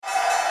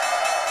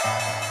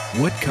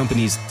What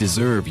companies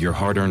deserve your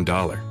hard-earned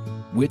dollar?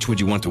 Which would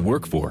you want to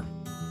work for?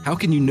 How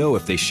can you know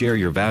if they share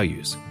your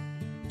values?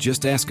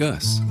 Just ask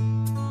us.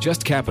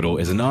 Just Capital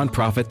is a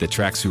nonprofit that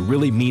tracks who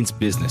really means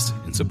business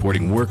in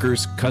supporting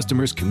workers,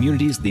 customers,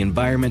 communities, the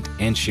environment,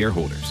 and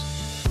shareholders.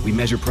 We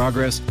measure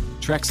progress,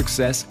 track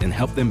success, and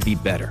help them be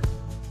better.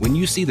 When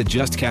you see the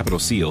Just Capital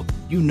seal,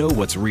 you know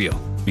what's real,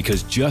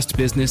 because just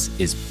business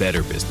is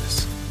better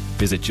business.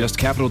 Visit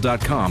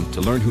justcapital.com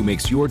to learn who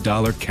makes your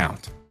dollar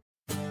count.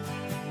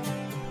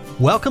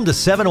 Welcome to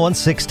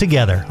 716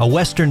 Together, a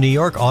Western New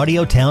York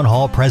audio town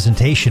hall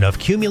presentation of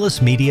Cumulus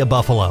Media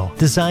Buffalo,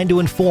 designed to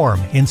inform,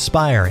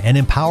 inspire, and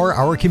empower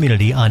our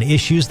community on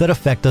issues that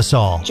affect us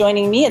all.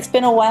 Joining me, it's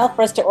been a while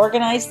for us to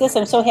organize this.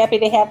 I'm so happy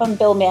to have him,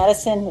 Bill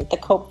Madison with the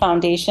COPE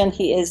Foundation.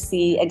 He is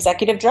the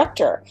executive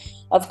director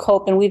of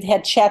COPE, and we've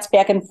had chats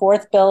back and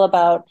forth, Bill,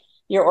 about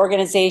your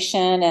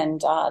organization and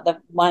the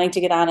wanting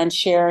to get on and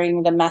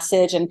sharing the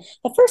message. And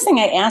the first thing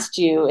I asked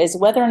you is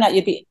whether or not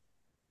you'd be,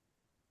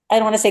 I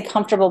don't want to say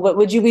comfortable, but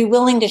would you be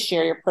willing to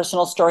share your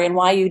personal story and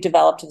why you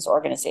developed this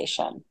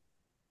organization?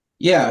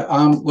 Yeah,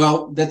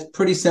 well, that's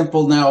pretty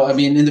simple now. I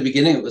mean, in the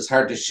beginning, it was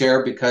hard to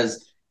share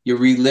because you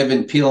relive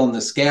and peeling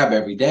the scab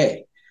every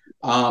day,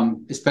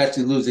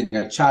 especially losing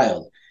a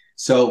child.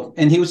 So,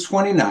 and he was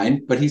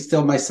 29, but he's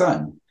still my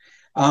son.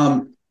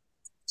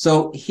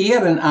 So he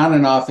had an on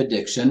and off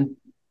addiction.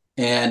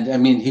 And I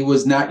mean, he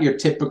was not your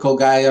typical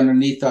guy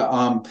underneath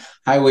a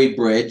highway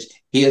bridge.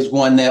 He is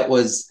one that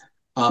was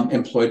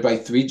employed by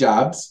 3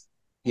 jobs.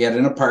 He had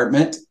an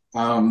apartment,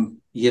 and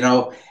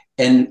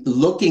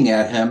looking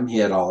at him, he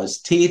had all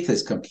his teeth,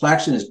 his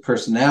complexion, his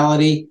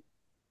personality.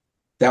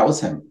 That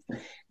was him.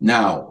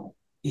 Now,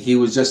 he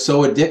was just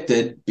so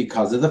addicted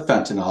because of the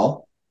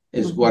fentanyl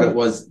is what it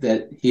was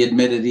that he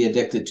admitted he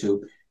addicted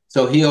to.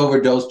 So he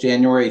overdosed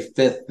January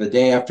 5th, the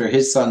day after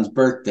his son's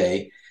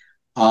birthday,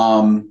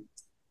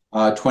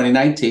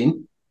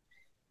 2019.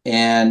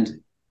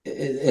 And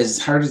as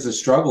hard as the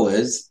struggle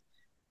is,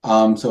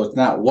 so it's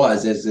not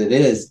was, as it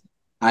is,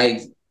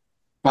 I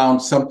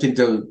found something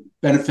to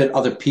benefit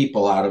other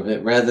people out of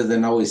it rather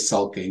than always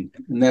sulking.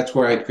 And that's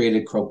where I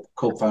created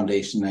COPE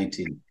Foundation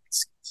 19.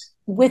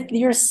 With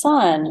your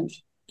son,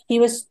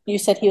 you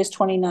said he was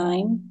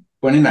 29?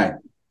 29.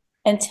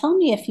 And tell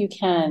me if you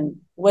can,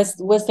 was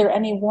there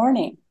any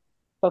warning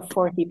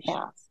before he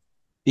passed?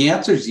 The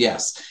answer is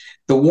yes.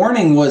 The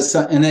warning was,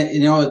 and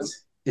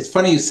it's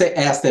funny you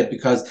ask that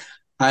because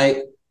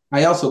I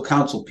also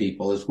counsel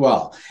people as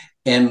well.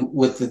 And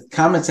with the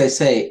comments I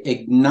say,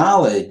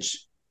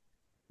 acknowledge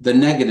the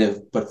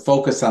negative, but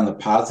focus on the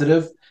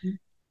positive.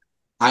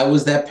 I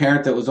was that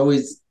parent that was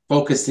always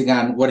focusing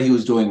on what he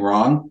was doing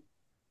wrong,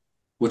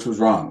 which was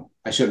wrong.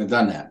 I shouldn't have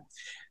done that.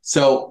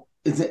 So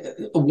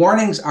the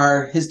warnings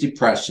are his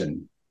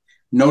depression,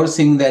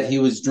 noticing that he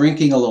was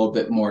drinking a little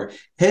bit more.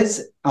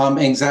 His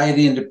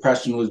anxiety and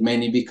depression was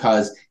mainly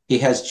because he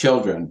has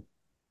children,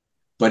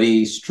 but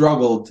he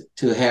struggled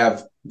to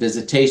have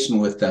visitation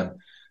with them.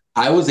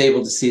 I was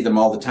able to see them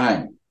all the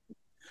time,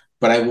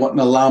 but I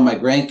wouldn't allow my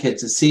grandkids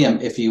to see him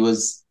if he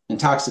was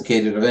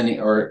intoxicated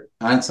or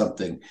on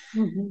something.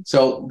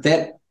 So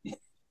that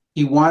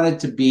he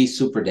wanted to be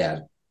super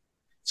dad.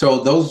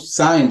 So those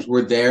signs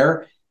were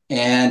there,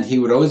 and he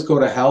would always go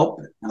to help.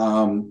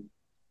 And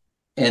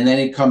then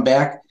he'd come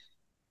back.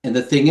 And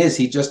the thing is,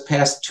 he just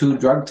passed 2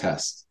 drug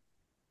tests.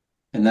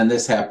 And then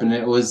this happened.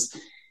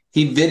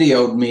 He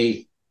videoed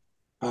me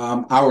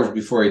hours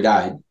before he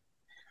died,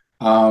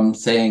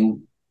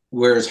 saying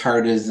where his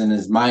heart is and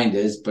his mind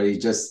is, but he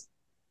was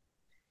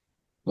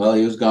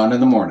gone in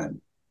the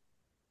morning.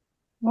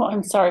 Well,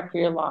 I'm sorry for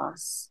your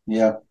loss.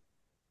 Yeah.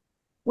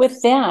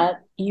 With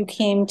that, you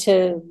came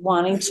to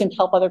wanting to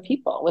help other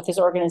people with his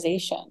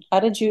organization. How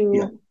did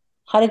you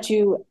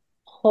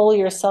pull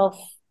yourself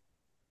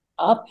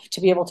up to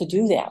be able to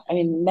do that? I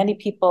mean, many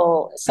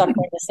people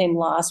suffering the same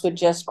loss would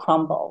just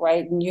crumble,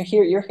 right? And you're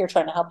here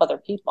trying to help other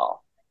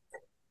people.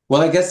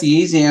 Well, I guess the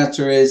easy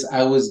answer is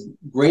I was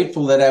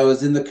grateful that I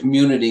was in the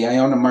community. I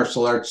own a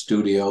martial arts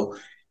studio,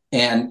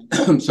 and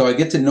so I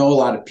get to know a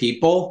lot of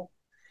people.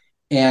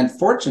 And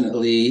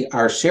fortunately,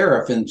 our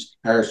sheriff in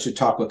our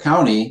Chautauqua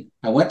County,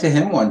 I went to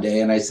him one day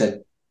and I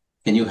said,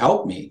 "Can you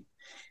help me?"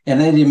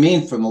 And I didn't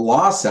mean from the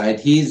law side.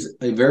 He's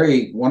a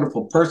very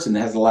wonderful person,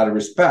 has a lot of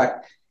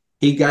respect.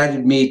 He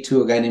guided me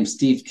to a guy named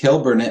Steve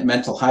Kilburn at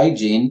Mental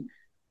Hygiene,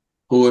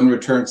 who in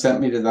return sent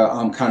me to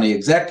the county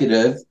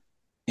executive.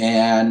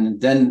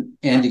 And then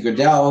Andy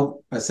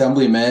Goodell,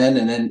 assemblyman,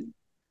 and then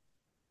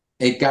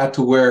it got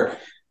to where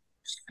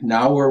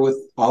now we're with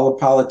all the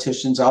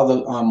politicians, all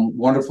the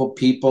wonderful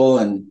people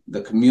and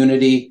the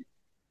community.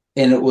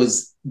 And it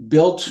was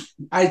built,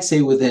 I'd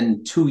say,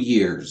 within 2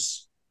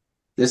 years.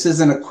 This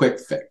isn't a quick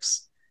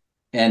fix.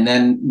 And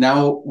then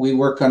now we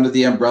work under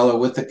the umbrella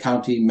with the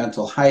county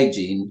mental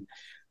hygiene.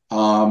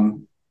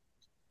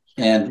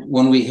 And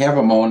when we have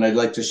a moment, I'd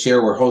like to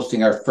share we're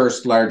hosting our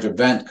first large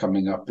event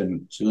coming up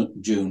in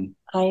June.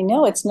 I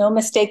know it's no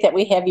mistake that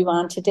we have you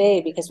on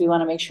today because we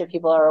want to make sure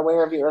people are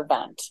aware of your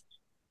event.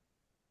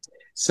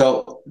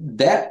 So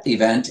that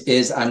event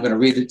is, I'm going to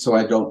read it so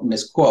I don't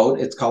misquote.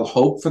 It's called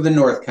Hope for the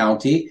North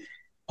County.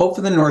 Hope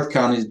for the North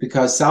County is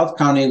because South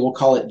County, we'll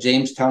call it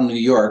Jamestown, New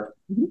York.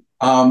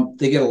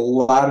 They get a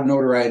lot of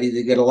notoriety.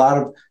 They get a lot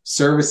of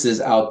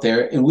services out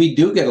there. And we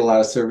do get a lot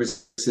of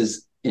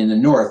services in the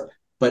North,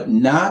 but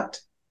not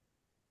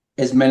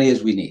as many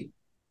as we need.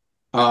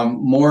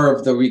 More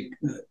of the,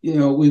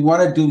 we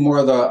want to do more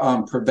of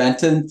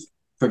the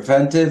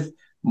preventive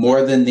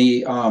more than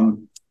the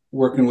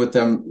working with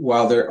them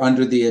while they're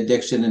under the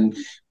addiction. And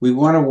we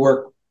want to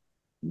work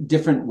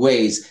different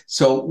ways.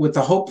 So with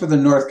the Hope for the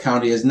North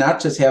County is not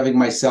just having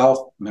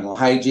myself, Mental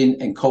Hygiene,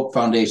 and COPE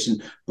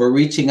Foundation, but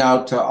reaching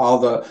out to all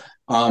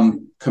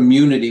the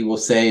community, we'll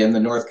say, in the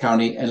North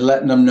County and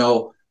letting them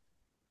know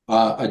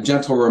a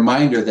gentle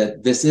reminder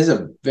that this is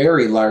a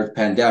very large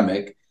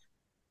pandemic,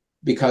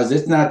 because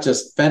it's not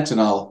just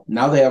fentanyl.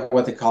 Now they have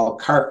what they call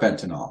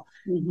carfentanil,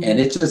 and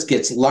it just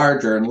gets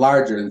larger and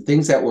larger, and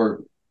things that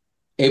were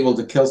able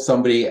to kill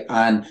somebody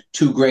on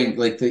 2 grains,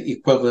 like the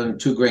equivalent of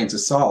 2 grains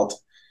of salt,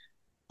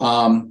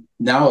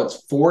 now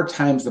it's 4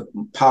 times the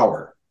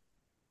power.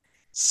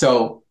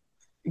 So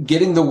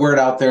getting the word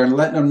out there and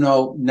letting them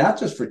know, not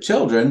just for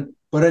children,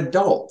 but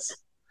adults,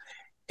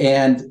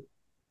 and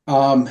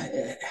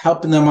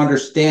helping them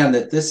understand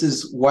that this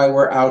is why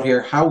we're out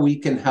here, how we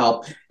can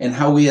help, and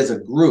how we as a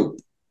group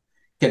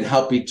can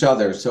help each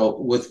other. So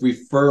with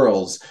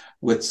referrals,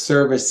 with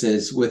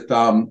services, with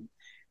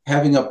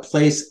having a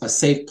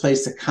safe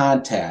place to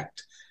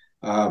contact,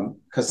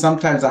 because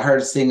sometimes the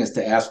hardest thing is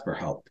to ask for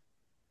help.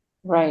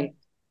 Right.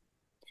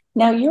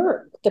 Now,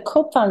 the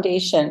COPE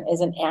Foundation is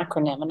an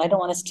acronym, and I don't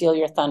want to steal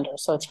your thunder.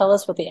 So tell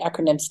us what the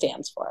acronym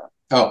stands for.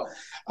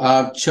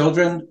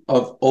 Children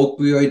of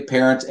Opioid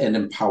Parents and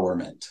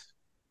Empowerment.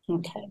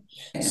 Okay.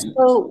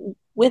 So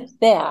with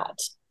that,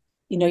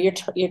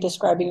 you're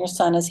describing your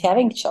son as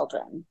having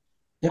children.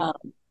 Yep.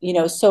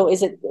 So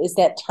is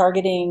that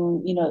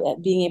targeting,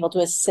 being able to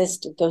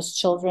assist those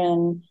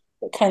children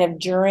kind of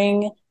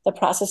during the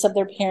process of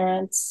their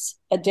parents'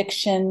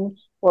 addiction?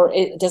 Or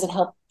does it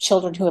help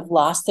children who have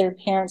lost their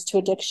parents to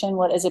addiction?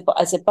 What is it?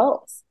 Is it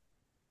both?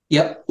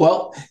 Yep.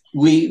 Well,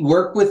 we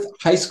work with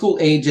high school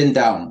age and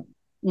down.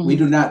 We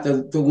do not.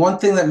 The one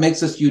thing that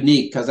makes us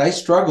unique, because I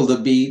struggle to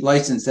be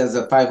licensed as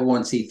a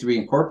 501c3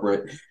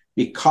 incorporate,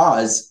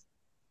 because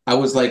I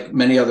was like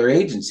many other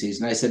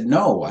agencies. And I said,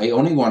 no, I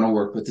only want to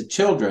work with the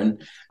children.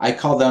 I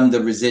call them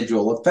the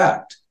residual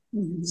effect.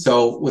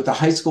 So with the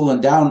high school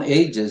and down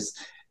ages,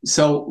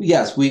 so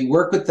yes, we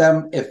work with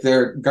them if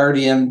they're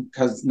guardian,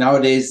 because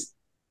nowadays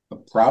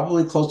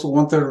probably close to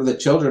 1/3 of the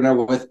children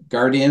are with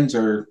guardians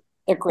or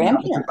their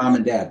grandparents, their mom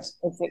and dads.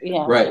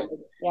 Yeah, right.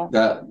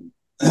 Yeah.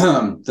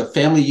 The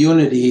family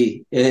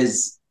unity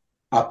is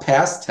a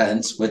past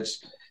tense, which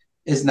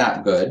is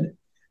not good.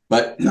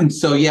 But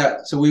so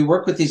we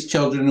work with these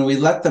children and we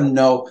let them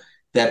know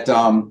that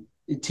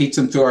teach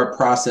them through our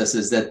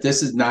processes that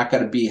this is not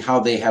going to be how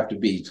they have to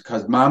be,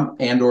 because mom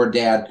and or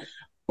dad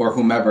or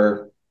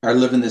whomever are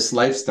living this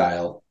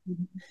lifestyle.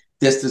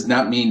 This does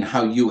not mean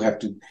how you have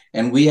to.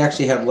 And we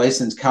actually have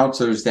licensed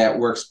counselors that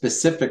work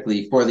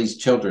specifically for these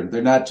children.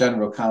 They're not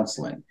general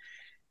counseling.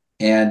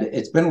 And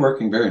it's been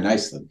working very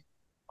nicely.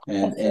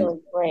 That's really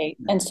great.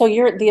 And so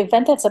the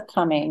event that's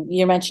upcoming,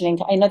 you're mentioning,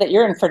 I know that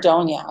you're in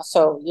Fredonia.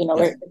 So,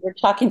 yes. We're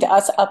talking to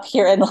us up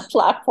here in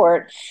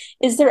Lockport.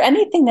 Is there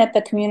anything that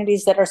the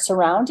communities that are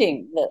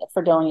surrounding the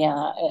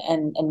Fredonia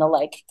and the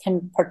like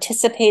can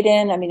participate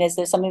in? I mean, is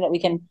there something that we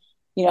can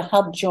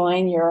help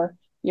join your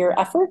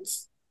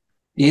efforts?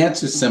 The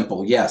answer is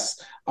simple, yes.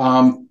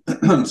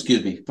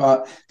 Excuse me.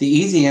 The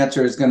easy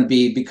answer is going to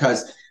be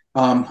because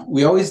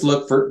we always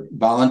look for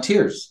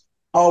volunteers.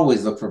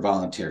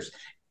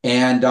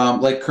 And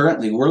like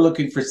currently, we're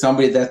looking for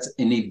somebody that's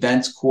an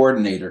events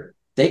coordinator.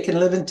 They can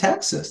live in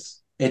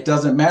Texas. It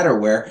doesn't matter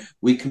where.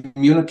 We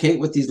communicate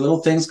with these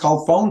little things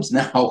called phones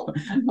now.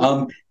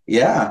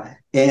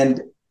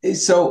 And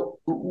so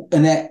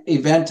an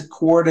event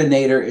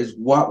coordinator is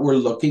what we're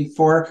looking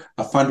for,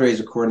 a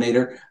fundraiser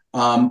coordinator.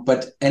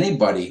 But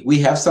anybody,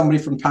 we have somebody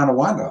from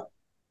Tonawanda,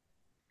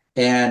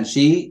 and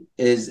she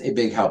is a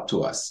big help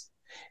to us.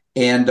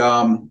 And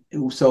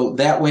so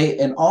that way,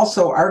 and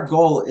also our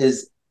goal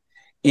is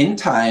in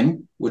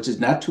time, which is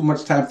not too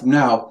much time from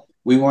now,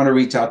 we want to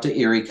reach out to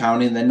Erie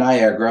County and then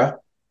Niagara.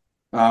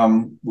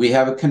 We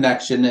have a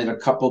connection in a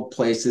couple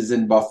places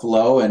in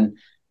Buffalo, and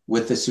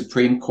with the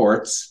Supreme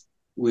Courts,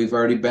 we've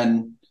already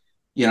been,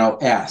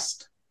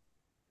 asked.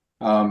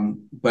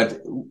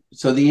 But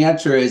so the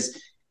answer is,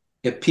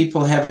 if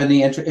people have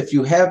any interest,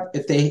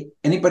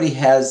 anybody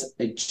has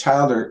a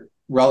child or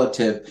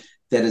relative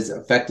that is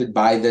affected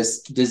by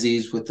this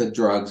disease with the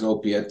drugs,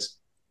 opiates,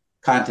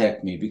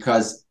 contact me,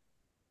 because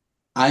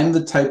I'm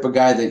the type of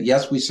guy that,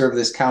 yes, we serve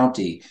this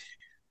county,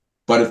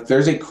 but if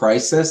there's a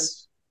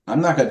crisis,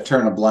 I'm not going to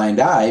turn a blind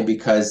eye,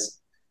 because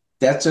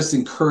that's just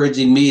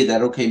encouraging me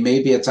that, okay,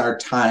 maybe it's our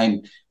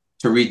time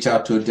to reach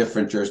out to a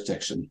different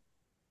jurisdiction.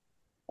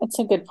 That's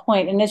a good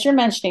point. And as you're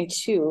mentioning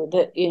too,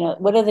 that,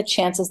 what are the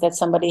chances that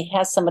somebody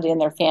has somebody in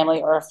their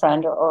family or a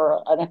friend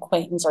or an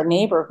acquaintance or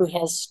neighbor who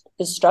is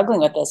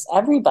struggling with this?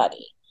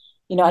 Everybody,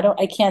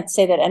 I can't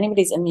say that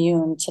anybody's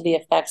immune to the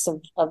effects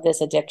of this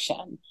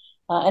addiction.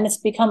 And it's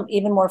become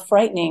even more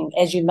frightening,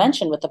 as you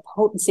mentioned, with the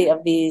potency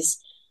of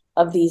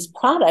these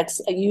products,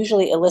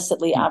 usually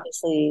illicitly,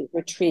 obviously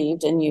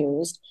retrieved and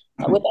used,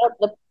 without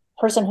the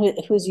person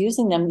who's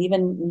using them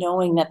even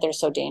knowing that they're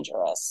so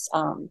dangerous.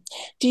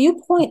 Do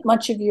you point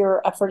much of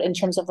your effort in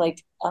terms of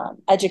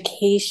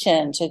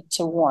education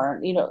to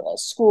warn,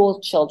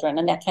 school children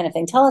and that kind of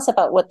thing? Tell us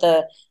about what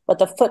the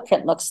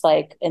footprint looks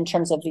like in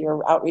terms of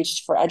your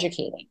outreach for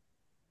educating.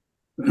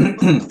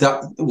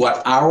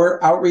 What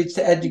our outreach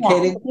to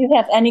educating? Yeah, if you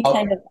have any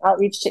kind of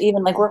outreach to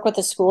even work with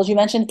the schools, you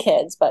mentioned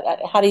kids, but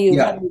how do you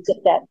get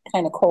that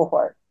kind of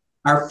cohort?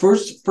 Our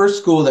first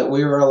school that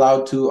we were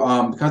allowed to,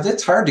 because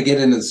it's hard to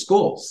get into the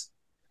schools.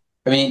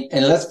 I mean,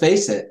 and let's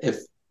face it,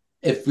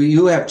 if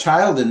you have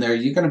child in there,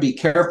 you're going to be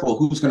careful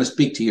who's going to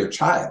speak to your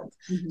child.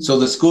 Mm-hmm. So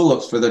the school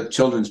looks for the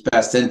children's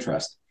best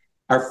interest.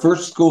 Our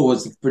first school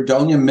was the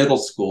Fredonia Middle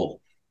School.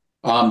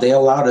 They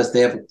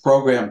have a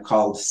program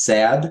called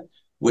SAD,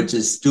 which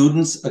is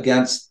Students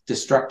Against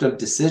Destructive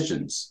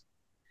Decisions.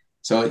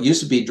 So it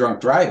used to be drunk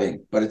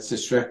driving, but it's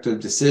destructive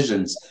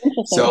decisions.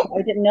 Interesting. So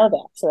I didn't know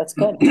that. So that's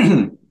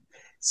good.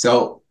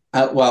 So,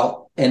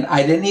 and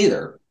I didn't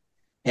either.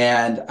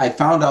 And I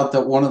found out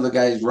that one of the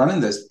guys running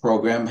this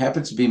program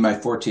happens to be my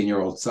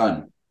 14-year-old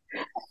son.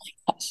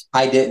 Oh,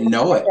 I didn't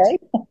know it.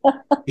 Okay.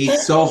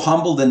 He's so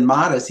humbled and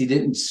modest, he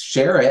didn't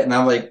share it. And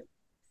I'm like,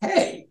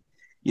 hey,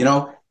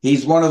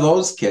 he's one of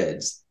those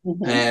kids.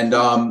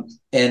 Mm-hmm.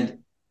 And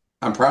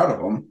I'm proud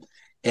of him.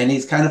 And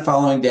he's kind of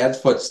following dad's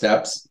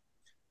footsteps.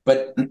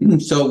 But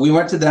so we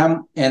went to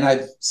them, and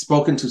I've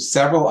spoken to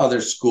several other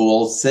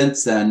schools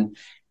since then.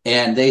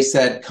 And they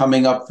said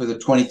coming up for the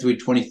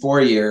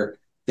 23-24 year,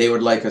 they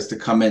would like us to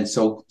come in.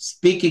 So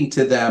speaking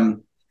to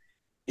them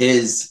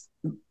is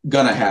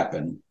going to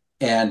happen.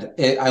 And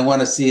I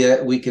want to see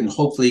that we can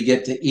hopefully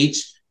get to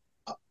each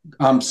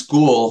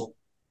school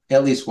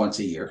at least once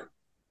a year.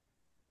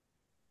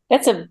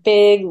 That's a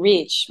big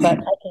reach, but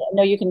I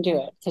know you can do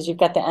it because you've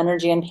got the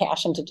energy and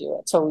passion to do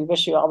it. So we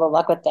wish you all the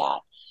luck with that.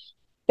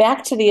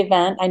 Back to the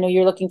event. I know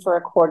you're looking for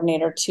a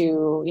coordinator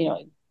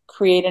to,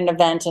 create an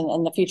event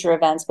and the future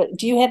events, but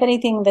do you have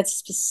anything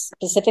that's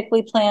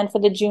specifically planned for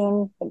the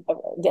June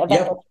the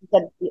event?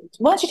 Yep.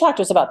 Why don't you talk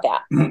to us about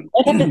that?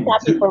 I have to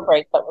stop before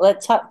break, but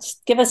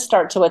give us a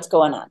start to what's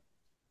going on.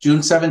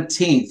 June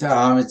 17th.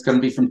 It's going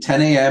to be from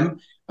 10 a.m.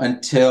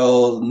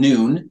 until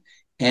noon.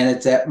 And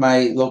it's at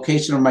my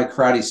location of my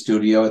karate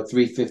studio at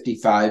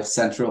 355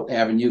 Central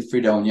Avenue,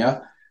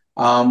 Fredonia.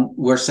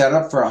 We're set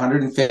up for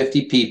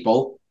 150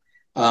 people.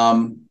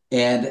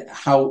 And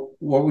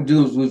what we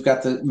do is we've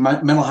got the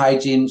mental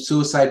hygiene,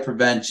 suicide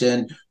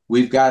prevention.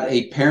 We've got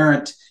a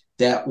parent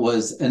that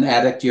was an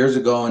addict years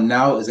ago and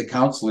now is a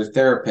counselor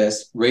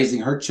therapist,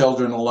 raising her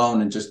children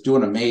alone and just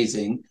doing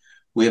amazing.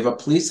 We have a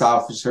police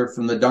officer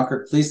from the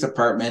Dunkirk Police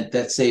Department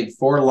that saved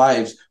 4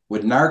 lives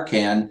with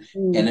Narcan.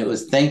 And it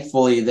was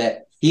thankfully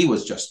that he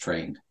was just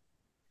trained.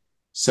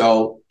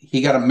 So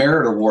he got a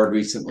merit award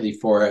recently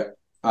for it.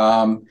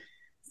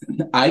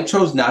 I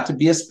chose not to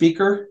be a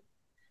speaker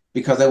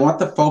because I want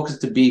the focus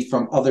to be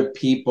from other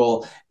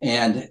people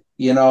and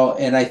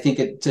I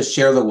think to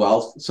share the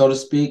wealth, so to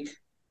speak.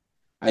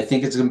 I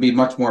think it's going to be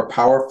much more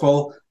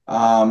powerful.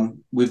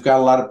 We've got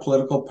a lot of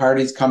political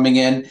parties coming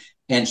in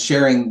and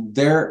sharing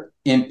their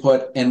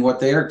input and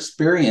what their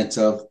experience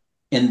of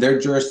in their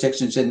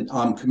jurisdictions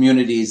and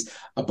communities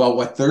about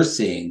what they're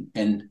seeing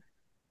and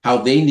how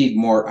they need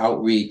more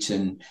outreach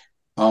and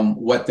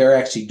what they're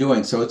actually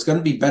doing. So it's going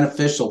to be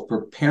beneficial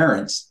for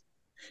parents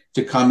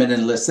to come in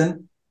and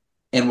listen.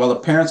 And while the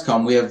parents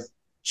come, we have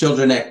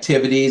children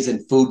activities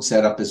and food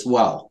set up as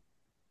well.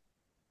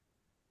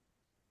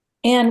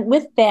 And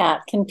with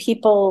that, can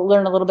people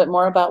learn a little bit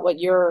more about what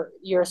your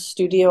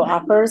studio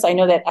offers? I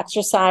know that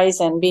exercise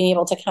and being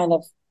able to kind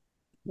of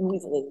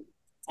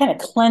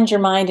cleanse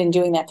your mind and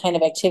doing that kind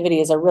of activity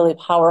is a really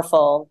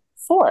powerful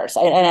force.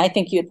 And I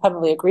think you'd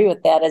probably agree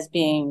with that as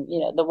being,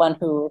 the one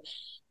who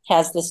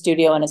has the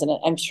studio and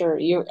I'm sure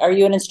are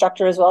you an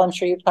instructor as well? I'm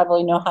sure you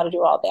probably know how to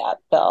do all that,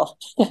 Bill.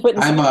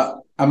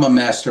 I'm a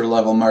master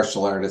level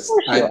martial artist.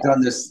 I've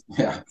done this.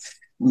 Yeah,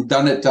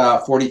 done it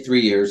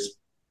 43 years.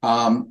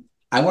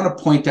 I want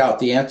to point out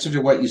the answer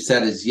to what you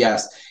said is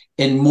yes.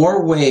 In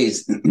more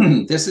ways,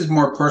 this is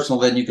more personal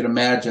than you can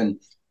imagine,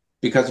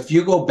 because if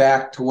you go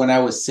back to when I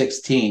was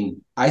 16,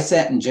 I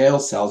sat in jail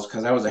cells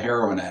because I was a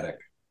heroin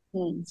addict.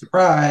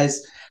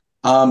 Surprise.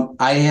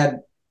 I had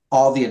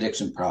all the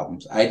addiction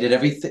problems. I did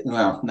everything,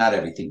 well, not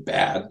everything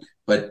bad,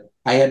 but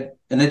I had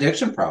an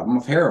addiction problem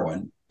of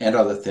heroin and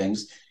other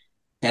things.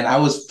 And I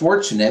was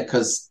fortunate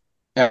because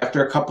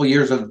after a couple of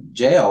years of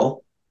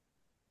jail,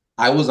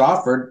 I was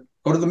offered,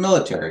 go to the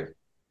military.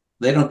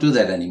 They don't do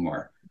that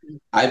anymore.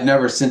 I've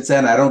never, since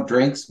then, I don't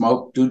drink,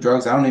 smoke, do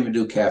drugs. I don't even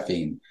do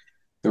caffeine.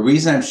 The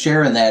reason I'm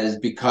sharing that is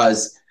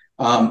because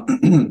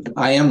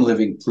I am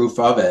living proof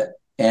of it.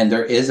 And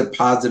there is a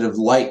positive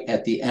light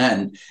at the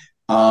end.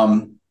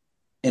 And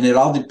it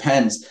all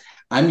depends.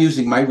 I'm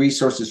using my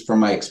resources from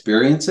my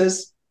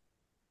experiences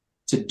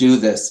to do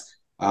this.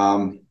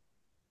 And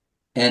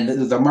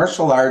the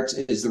martial arts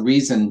is the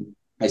reason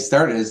I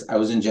started. Is I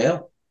was in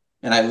jail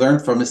and I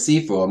learned from a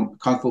Sifu, a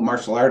Kung Fu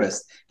martial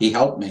artist. He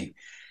helped me.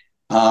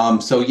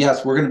 So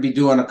yes, we're going to be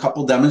doing a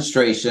couple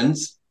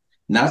demonstrations,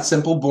 not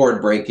simple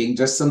board breaking,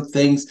 just some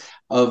things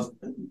of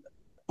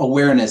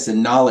awareness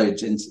and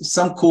knowledge and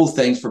some cool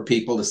things for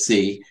people to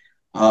see.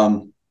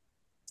 And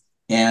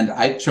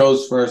I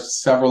chose for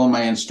several of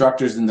my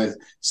instructors and the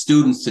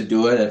students to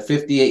do it. At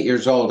 58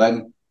 years old,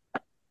 I'm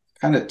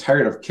kind of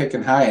tired of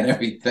kicking high and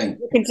everything.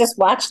 You can just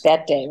watch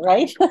that day,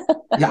 right?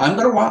 Yeah, I'm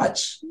going to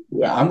watch.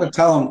 Yeah, I'm going to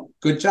tell them,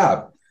 good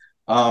job.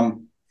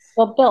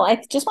 Well, Bill, I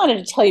just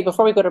wanted to tell you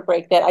before we go to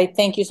break that I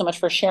thank you so much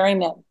for sharing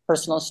that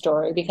personal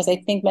story, because I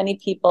think many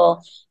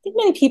people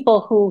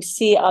who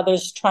see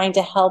others trying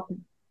to help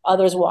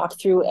others walk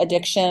through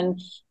addiction,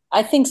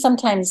 I think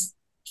sometimes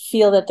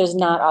feel that there's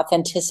not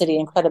authenticity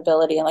and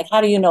credibility. And like,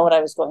 how do you know what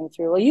I was going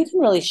through? Well, you can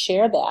really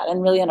share that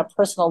and really on a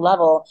personal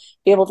level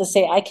be able to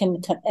say, I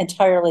can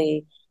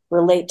entirely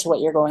relate to what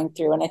you're going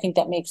through. And I think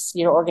that makes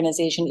your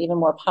organization even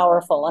more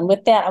powerful. And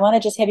with that, I want to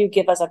just have you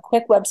give us a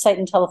quick website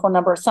and telephone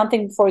number,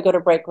 something before we go to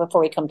break,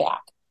 before we come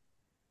back.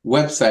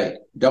 Website,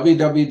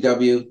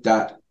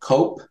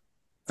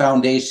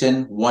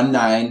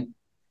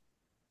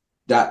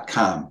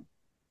 www.copefoundation19.com.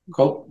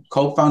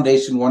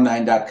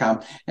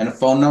 copefoundation19.com. And the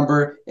phone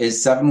number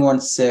is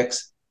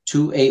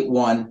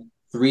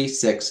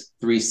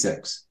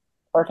 716-281-3636.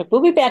 Perfect.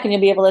 We'll be back and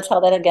you'll be able to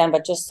tell that again,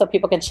 but just so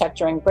people can check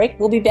during break.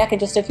 We'll be back in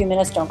just a few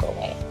minutes. Don't go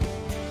away.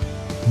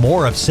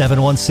 More of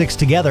 716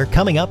 Together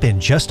coming up in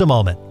just a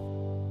moment.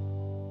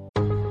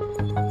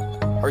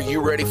 Are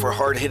you ready for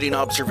hard-hitting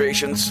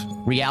observations?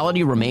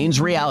 Reality remains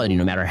reality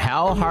no matter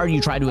how hard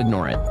you try to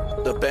ignore it.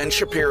 The Ben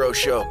Shapiro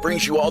Show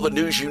brings you all the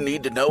news you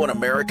need to know in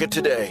America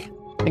today.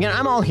 Again,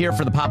 I'm all here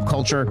for the pop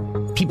culture,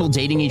 people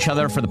dating each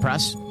other for the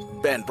press.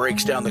 Ben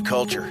breaks down the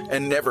culture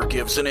and never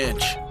gives an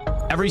inch.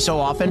 Every so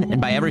often, and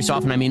by every so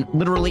often I mean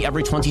literally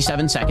every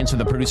 27 seconds so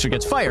the producer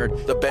gets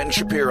fired. The Ben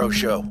Shapiro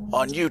Show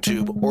on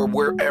YouTube or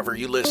wherever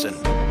you listen.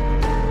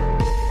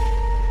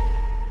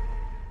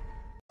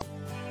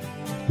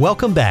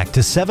 Welcome back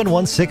to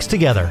 716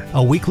 Together,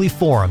 a weekly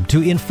forum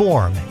to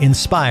inform,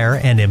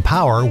 inspire, and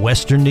empower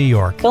Western New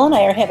York. Bill and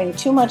I are having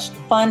too much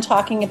fun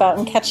talking about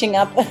and catching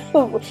up.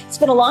 It's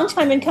been a long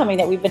time in coming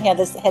that we've had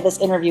this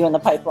interview in the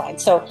pipeline.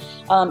 So,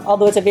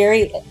 although it's a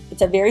very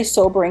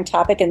sobering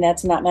topic, and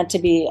that's not meant to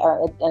be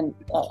a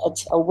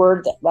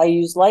word that I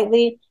use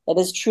lightly, that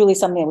is truly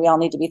something we all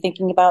need to be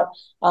thinking about.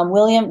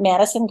 William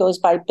Madison goes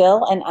by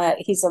Bill, and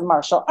he's a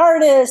martial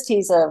artist.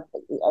 He's a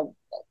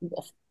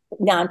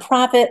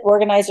nonprofit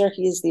organizer.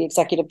 He's the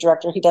executive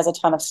director. He does a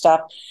ton of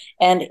stuff.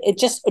 And it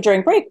just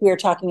during break, we were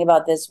talking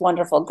about this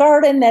wonderful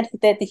garden that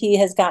he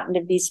has gotten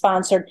to be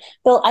sponsored.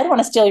 Bill, I don't want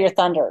to steal your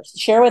thunder.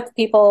 Share with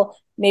people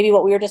maybe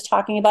what we were just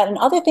talking about and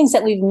other things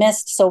that we've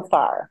missed so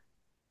far.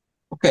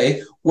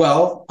 Okay.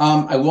 Well,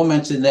 I will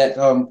mention that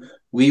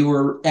we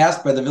were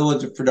asked by the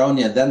Village of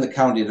Fredonia, then the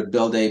county, to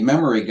build a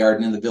memory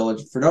garden in the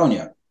Village of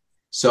Fredonia.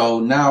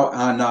 So now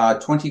on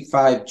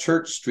 25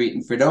 Church Street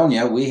in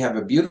Fredonia, we have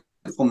a beautiful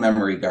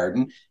memory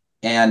garden,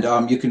 and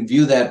you can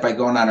view that by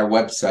going on our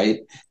website.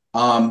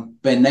 And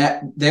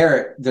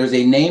there's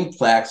a name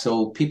plaque,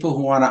 so people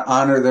who want to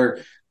honor their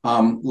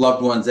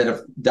loved ones that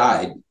have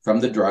died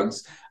from the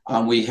drugs,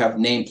 we have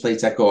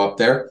nameplates that go up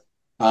there.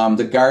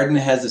 The garden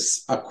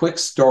has a quick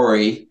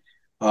story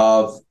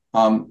of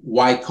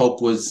why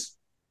COPE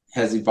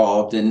has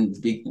evolved and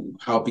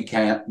how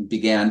it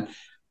began.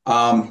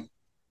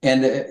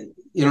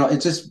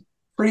 It's just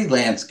pretty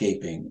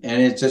landscaping, and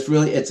it's just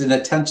really, it's an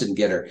attention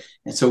getter.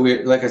 And so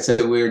like I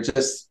said, we're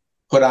just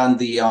put on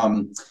the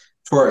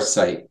tourist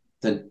site,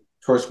 the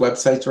tourist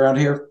websites around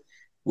here,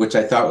 which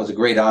I thought was a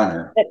great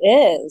honor.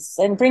 It is,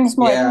 and brings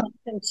more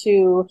attention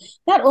to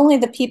not only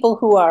the people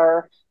who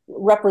are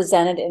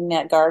represented in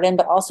that garden,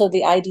 but also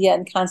the idea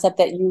and concept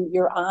that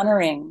you're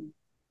honoring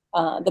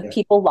the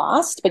people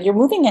lost, but you're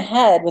moving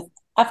ahead with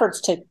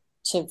efforts to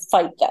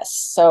fight this.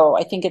 So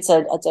I think it's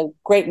a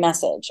great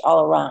message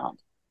all around.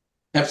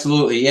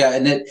 Absolutely, yeah,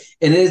 and it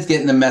is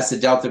getting the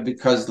message out there,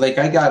 because like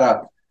I got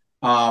a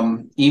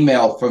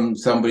email from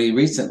somebody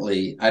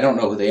recently. I don't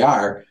know who they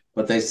are,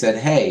 but they said,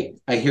 "Hey,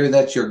 I hear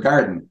that's your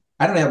garden.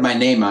 I don't have my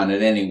name on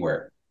it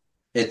anywhere.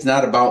 It's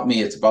not about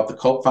me. It's about the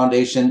COPE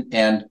Foundation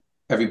and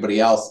everybody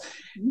else."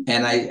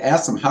 And I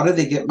asked them, "How did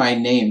they get my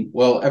name?"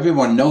 Well,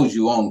 everyone knows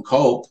you own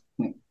COPE.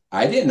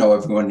 I didn't know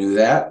everyone knew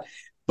that,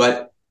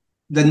 but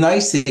the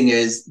nice thing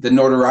is the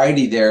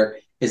notoriety there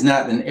is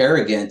not an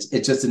arrogance.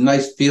 It's just a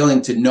nice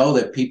feeling to know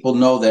that people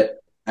know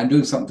that I'm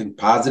doing something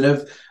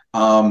positive.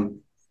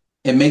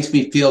 It makes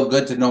me feel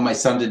good to know my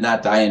son did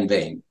not die in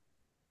vain.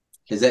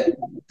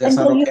 That's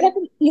not okay?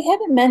 You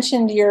haven't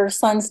mentioned your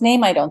son's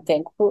name, I don't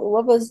think.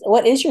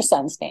 What is your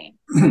son's name?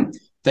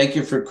 Thank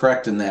you for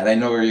correcting that. I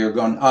know where you're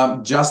going.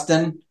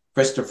 Justin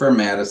Christopher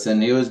Madison.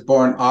 He was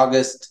born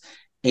August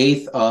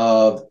 8th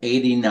of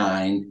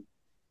 89.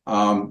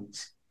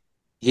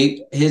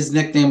 His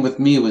nickname with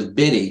me was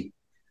Biddy.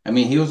 I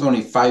mean, he was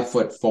only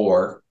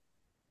 5'4",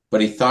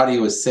 but he thought he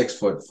was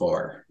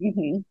 6'4".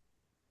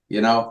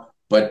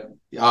 But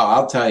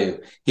I'll tell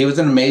you, he was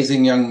an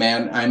amazing young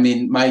man. I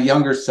mean, my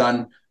younger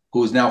son,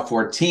 who's now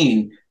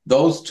 14,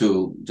 those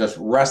two just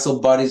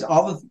wrestle buddies.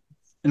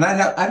 And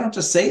I don't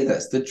just say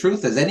this. The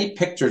truth is, any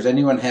pictures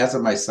anyone has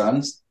of my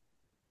sons,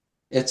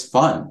 it's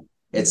fun.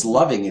 It's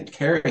loving, it's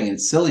caring,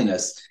 and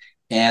silliness.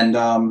 And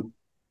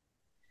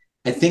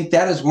I think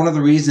that is one of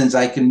the reasons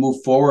I can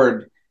move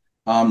forward,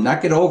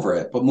 not get over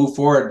it, but move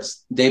forward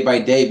day by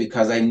day,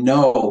 because I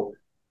know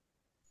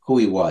who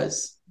he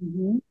was.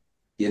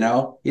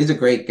 He's a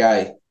great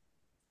guy.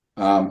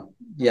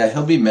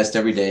 He'll be missed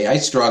every day. I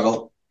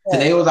struggle.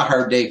 Today was a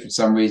hard day for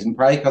some reason,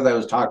 probably because I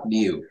was talking to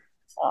you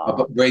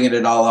about bringing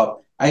it all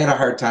up. I had a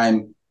hard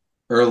time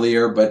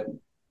earlier, but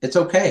it's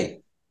okay.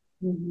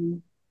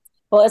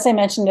 Well, as I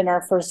mentioned in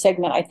our first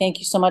segment, I thank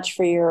you so much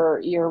for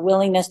your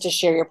willingness to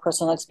share your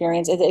personal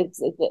experience. It's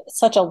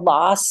such a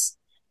loss,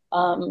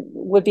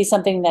 would be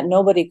something that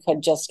nobody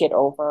could just get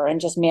over,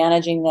 and just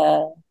managing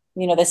the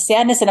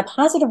sadness in a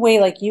positive way,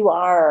 like you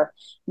are,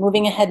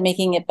 moving ahead,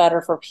 making it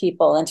better for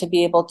people, and to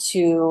be able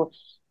to,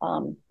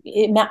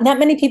 not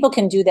many people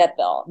can do that,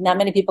 Bill. Not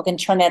many people can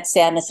turn that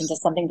sadness into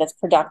something that's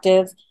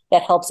productive,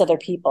 that helps other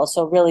people.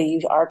 So really,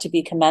 you are to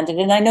be commended.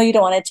 And I know you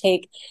don't want to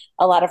take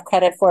a lot of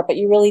credit for it, but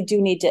you really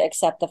do need to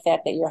accept the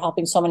fact that you're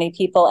helping so many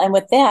people. And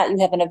with that, you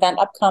have an event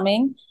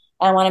upcoming.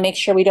 I want to make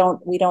sure we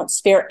don't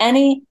spare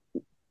any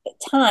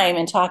time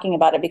in talking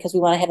about it, because we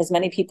want to have as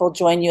many people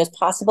join you as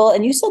possible.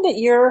 And you said that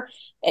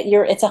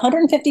it's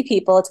 150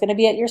 people. It's going to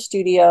be at your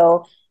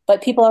studio,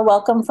 but people are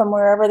welcome from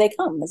wherever they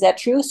come. Is that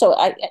true? So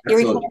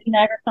Erie County,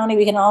 Niagara County,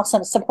 we can all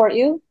support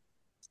you?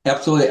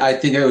 Absolutely. I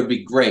think it would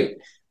be great.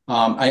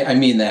 I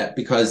mean that,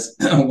 because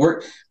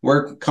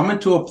we're coming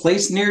to a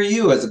place near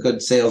you, as a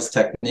good sales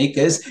technique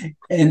is.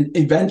 And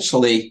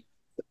eventually,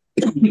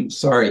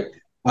 eventually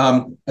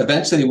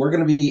we're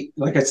going to be,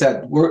 like I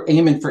said, we're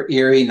aiming for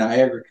Erie,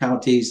 Niagara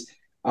counties.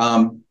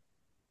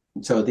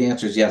 So the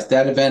answer is yes.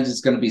 That event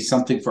is going to be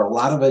something for a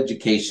lot of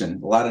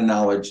education, a lot of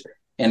knowledge,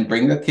 and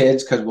bring the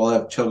kids, because we'll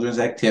have children's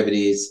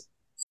activities.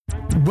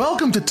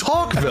 Welcome to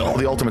Talkville,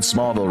 the ultimate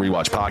Smallville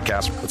rewatch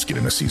podcast. Let's get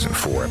into season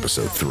 4,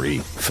 episode 3,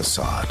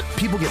 Facade.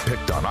 People get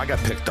picked on. I got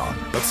picked on.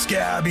 But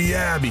Scabby,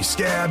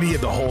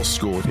 the whole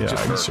school. Yeah,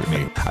 just hurt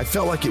me. I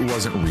felt like it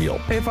wasn't real.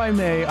 If I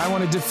may, I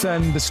want to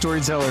defend the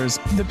storytellers.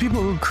 The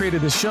people who created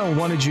the show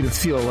wanted you to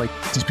feel like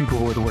these people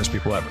were the worst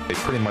people ever. They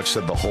pretty much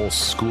said the whole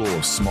school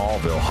of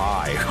Smallville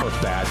High are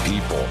bad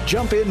people.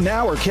 Jump in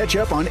now or catch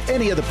up on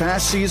any of the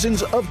past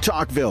seasons of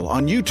Talkville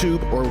on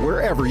YouTube or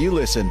wherever you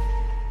listen.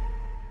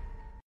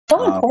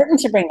 So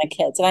important to bring the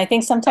kids. And I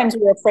think sometimes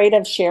we're afraid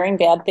of sharing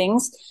bad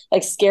things,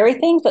 like scary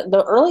things, but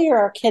the earlier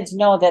our kids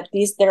know that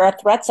there are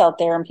threats out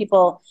there, and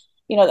people,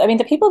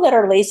 the people that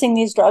are lacing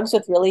these drugs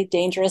with really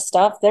dangerous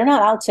stuff, they're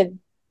not out to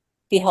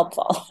be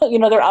helpful.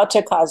 They're out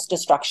to cause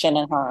destruction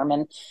and harm.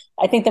 And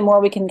I think the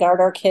more we can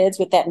guard our kids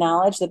with that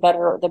knowledge, the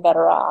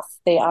better off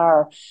they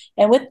are.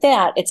 And with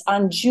that, it's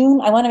on June.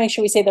 I want to make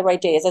sure we say the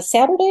right day. Is it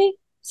Saturday?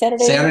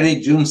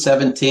 Saturday, June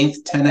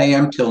 17th, 10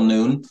 a.m. till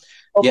noon.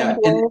 Yeah,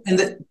 and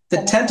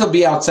the tent will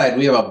be outside.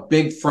 We have a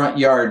big front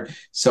yard,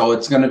 so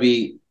it's going to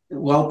be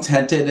well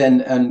tented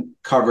and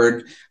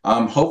covered.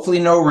 Hopefully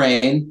no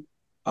rain.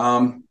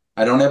 I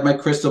don't have my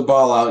crystal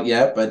ball out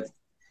yet, but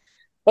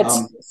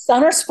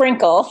sun or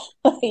sprinkle.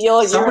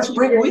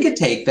 We could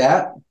take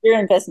that. You're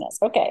in business.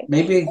 Okay.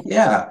 Maybe,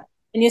 yeah.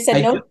 And you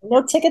said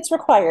no tickets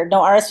required,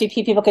 no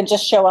RSVP. People can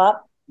just show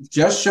up.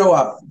 Just show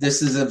up.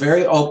 This is a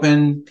very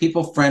open,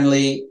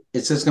 people-friendly.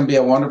 It's just going to be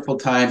a wonderful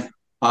time.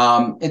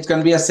 It's going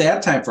to be a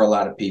sad time for a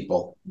lot of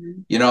people,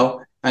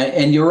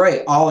 and you're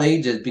right, all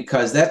ages,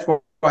 because that's why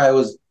I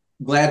was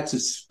glad to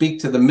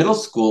speak to the middle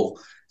school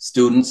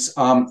students.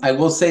 I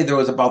will say there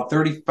was about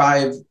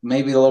 35,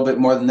 maybe a little bit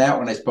more than that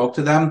when I spoke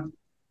to them.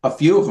 A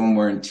few of them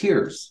were in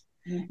tears.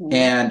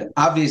 And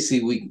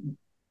obviously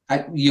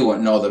you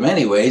wouldn't know them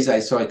anyways,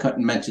 so I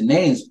couldn't mention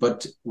names,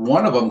 but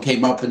one of them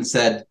came up and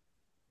said,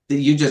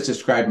 "You just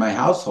described my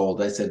household."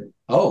 I said,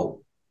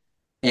 "Oh,"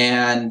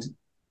 and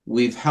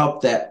we've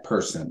helped that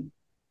person,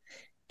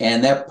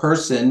 and that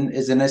person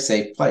is in a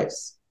safe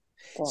place.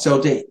 Cool.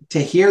 So to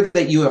hear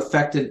that you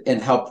affected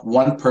and helped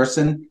one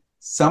person,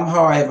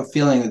 somehow I have a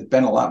feeling it's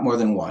been a lot more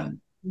than one.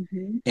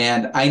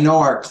 And I know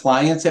our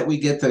clients that we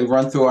get to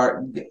run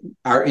through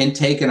our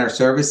intake and our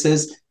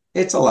services,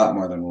 it's a lot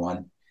more than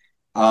one.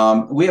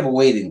 We have a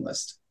waiting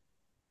list,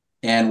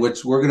 and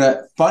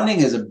funding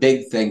is a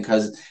big thing,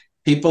 because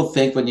people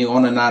think when you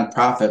own a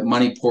nonprofit,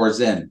 money pours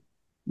in.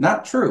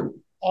 Not true.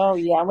 Oh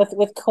yeah,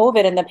 with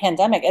COVID and the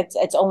pandemic,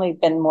 it's only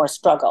been more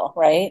struggle,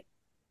 right?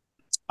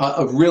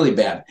 Really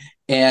bad.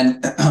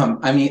 And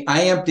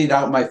I emptied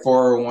out my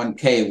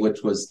 401k,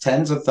 which was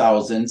tens of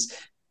thousands,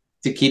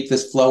 to keep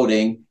this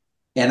floating,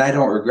 and I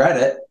don't regret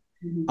it.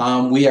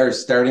 We are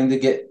starting to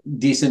get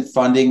decent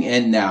funding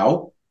in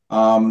now.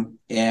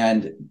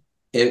 And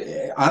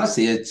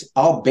honestly, it's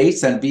all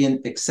based on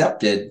being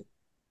accepted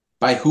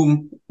by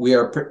whom we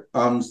are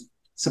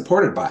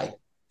supported by.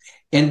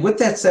 And with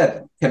that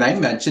said, can I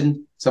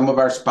mention some of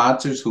our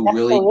sponsors who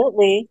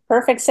Absolutely.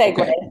 Perfect segue.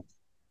 Okay.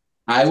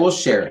 I will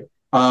share it.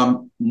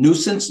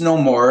 Nuisance No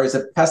More is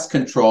a pest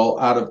control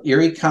out of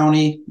Erie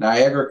County,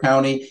 Niagara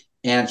County,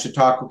 and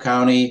Chautauqua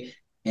County,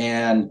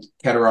 and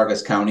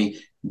Cattaraugus County.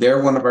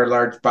 They're one of our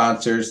large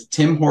sponsors.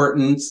 Tim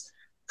Hortons,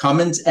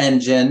 Cummins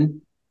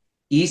Engine,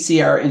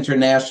 ECR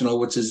International,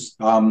 which is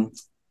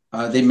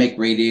they make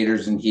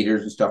radiators and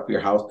heaters and stuff for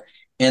your house.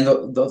 And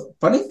the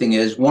funny thing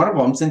is, one of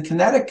them's in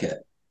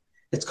Connecticut.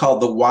 It's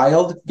called the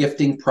Wild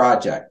Gifting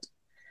Project.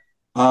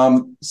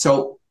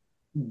 So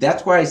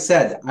that's why I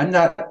said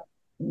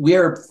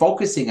we're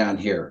focusing on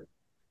here.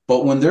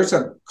 But when there's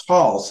a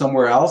call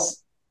somewhere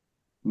else,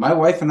 my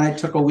wife and I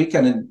took a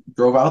weekend and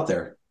drove out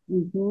there.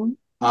 Mm-hmm.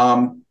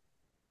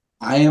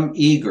 I am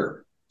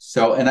eager,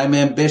 and I'm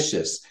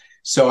ambitious,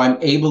 so I'm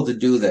able to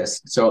do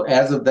this. So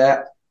as of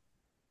that,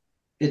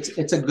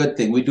 it's a good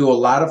thing. We do a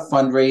lot of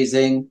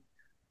fundraising.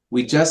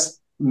 We just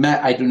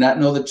met. I do not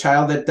know the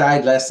child that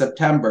died last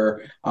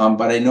September,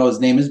 but I know his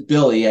name is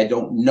Billy. I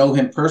don't know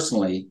him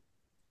personally,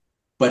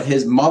 but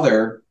his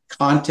mother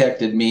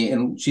contacted me,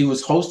 and she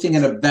was hosting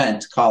an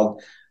event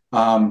called,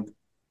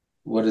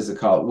 what is it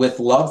called? With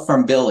Love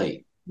from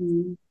Billy.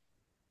 Mm-hmm.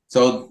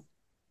 So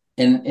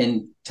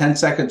in 10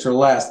 seconds or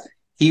less,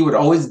 he would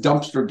always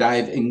dumpster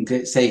dive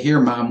and say, "Here,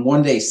 Mom,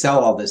 one day sell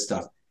all this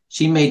stuff."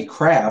 She made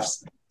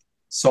crafts,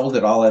 sold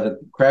it all at a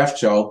craft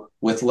show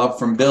with Love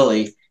from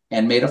Billy,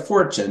 and made a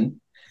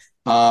fortune.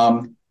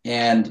 And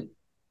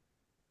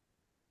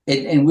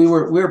we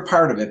were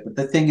part of it. But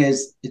the thing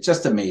is, it's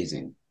just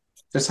amazing.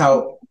 Just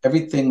how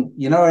everything,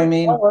 you know what I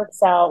mean? It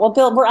works out. Well,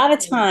 Bill, we're out of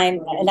time,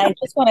 and I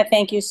just want to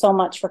thank you so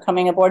much for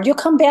coming aboard. You'll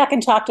come back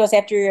and talk to us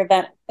after your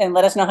event and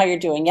let us know how you're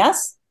doing,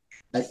 yes?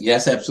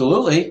 Yes,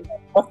 absolutely.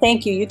 Well,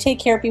 thank you. You take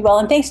care, be well,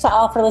 and thanks to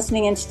all for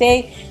listening in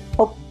today.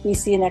 Hope we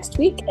see you next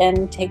week,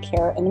 and take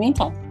care in the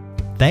meantime.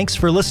 Thanks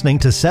for listening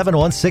to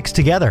 716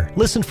 Together.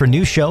 Listen for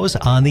new shows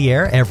on the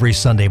air every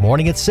Sunday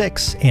morning at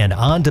 6 and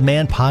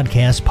on-demand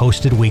podcasts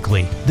posted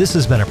weekly. This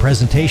has been a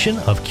presentation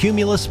of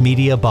Cumulus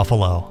Media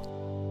Buffalo.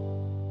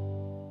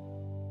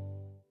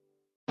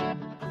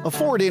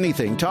 Afford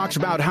Anything talks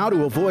about how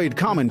to avoid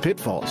common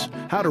pitfalls,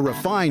 how to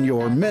refine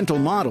your mental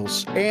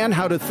models, and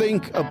how to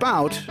think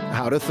about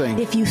how to think.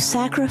 If you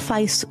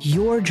sacrifice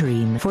your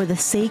dream for the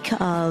sake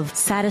of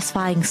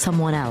satisfying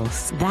someone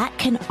else, that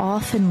can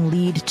often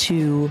lead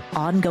to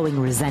ongoing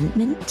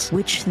resentment,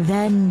 which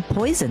then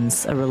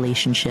poisons a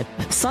relationship.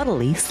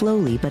 Subtly,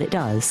 slowly, but it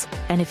does.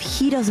 And if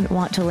he doesn't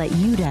want to let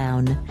you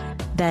down,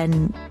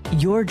 then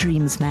your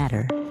dreams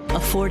matter.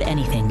 Afford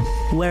Anything,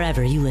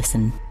 wherever you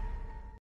listen.